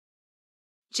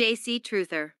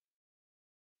JCTRUTHER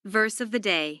Verse of the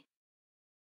Day.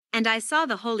 And I saw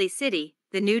the holy city,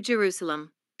 the new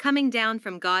Jerusalem, coming down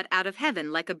from God out of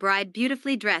heaven like a bride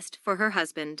beautifully dressed for her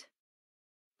husband.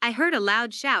 I heard a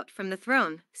loud shout from the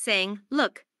throne, saying,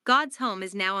 "Look, God's home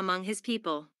is now among his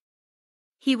people.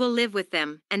 He will live with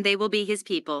them, and they will be his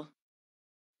people.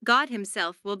 God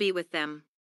himself will be with them.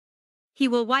 He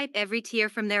will wipe every tear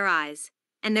from their eyes,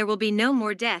 and there will be no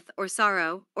more death or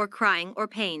sorrow, or crying or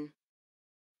pain.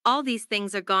 All these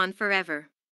things are gone forever."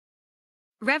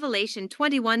 Revelation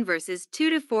 21 verses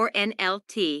 2-4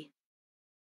 NLT.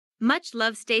 Much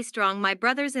love. Stay strong, my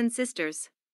brothers and sisters.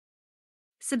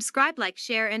 Subscribe, like,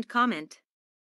 share and comment.